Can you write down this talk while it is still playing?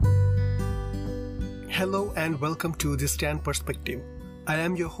Hello and welcome to The Stan Perspective. I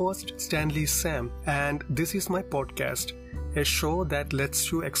am your host Stanley Sam, and this is my podcast, a show that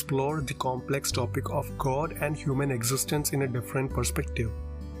lets you explore the complex topic of God and human existence in a different perspective.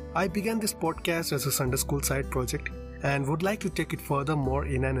 I began this podcast as a Sunday school side project and would like to take it further more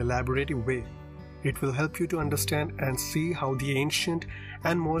in an elaborative way. It will help you to understand and see how the ancient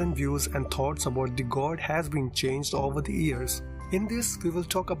and modern views and thoughts about the God has been changed over the years. In this, we will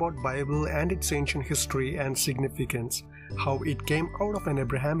talk about Bible and its ancient history and significance, how it came out of an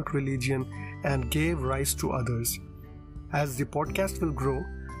Abrahamic religion and gave rise to others. As the podcast will grow,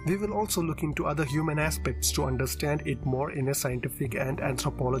 we will also look into other human aspects to understand it more in a scientific and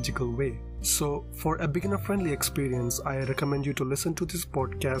anthropological way. So, for a beginner-friendly experience, I recommend you to listen to this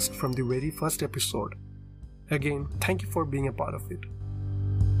podcast from the very first episode. Again, thank you for being a part of it.